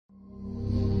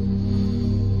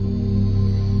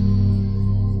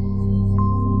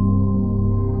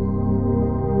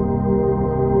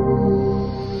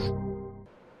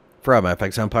From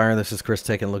FXEmpire, this is Chris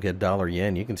taking a look at dollar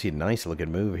yen. You can see a nice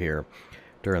looking move here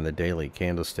during the daily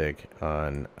candlestick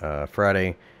on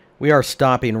Friday. We are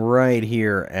stopping right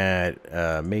here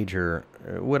at major,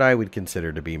 what I would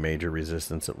consider to be major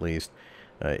resistance at least.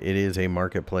 It is a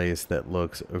marketplace that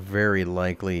looks very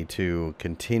likely to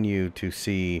continue to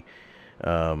see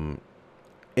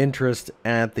interest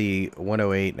at the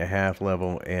 108.5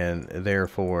 level, and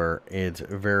therefore it's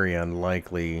very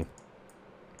unlikely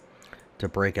to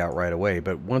break out right away.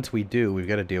 But once we do, we've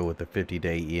got to deal with the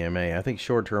 50-day EMA. I think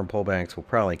short-term pullbacks will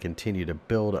probably continue to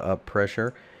build up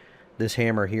pressure. This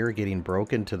hammer here getting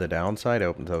broken to the downside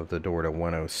opens up the door to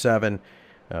 107.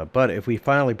 But if we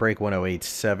finally break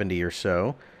 108.70 or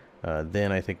so,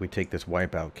 then I think we take this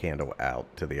wipeout candle out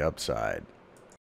to the upside.